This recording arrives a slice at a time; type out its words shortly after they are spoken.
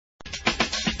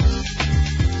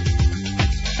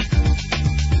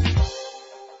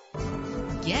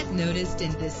noticed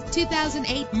in this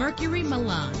 2008 Mercury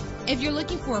Milan. If you're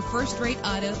looking for a first-rate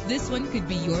auto, this one could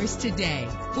be yours today.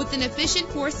 With an efficient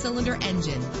 4-cylinder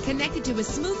engine connected to a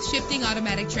smooth shifting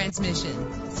automatic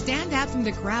transmission. Stand out from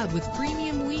the crowd with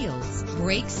premium wheels.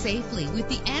 Brake safely with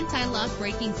the anti-lock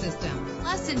braking system.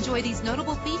 Plus, enjoy these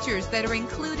notable features that are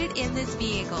included in this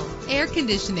vehicle: air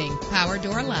conditioning, power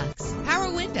door locks,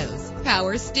 power windows,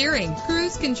 power steering,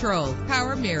 cruise control,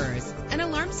 power mirrors, an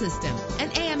alarm system,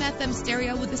 an AM/FM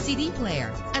stereo with a CD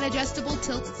player, an adjustable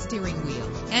tilt steering wheel.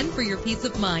 And for your peace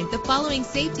of mind, the following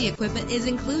safety equipment is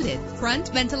included: front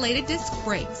ventilated disc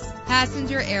brakes,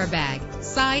 passenger airbag,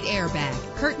 side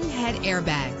airbag, curtain head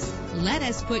airbags. Let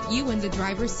us put you in the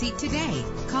driver's seat today.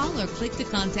 Call or click to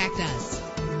contact us.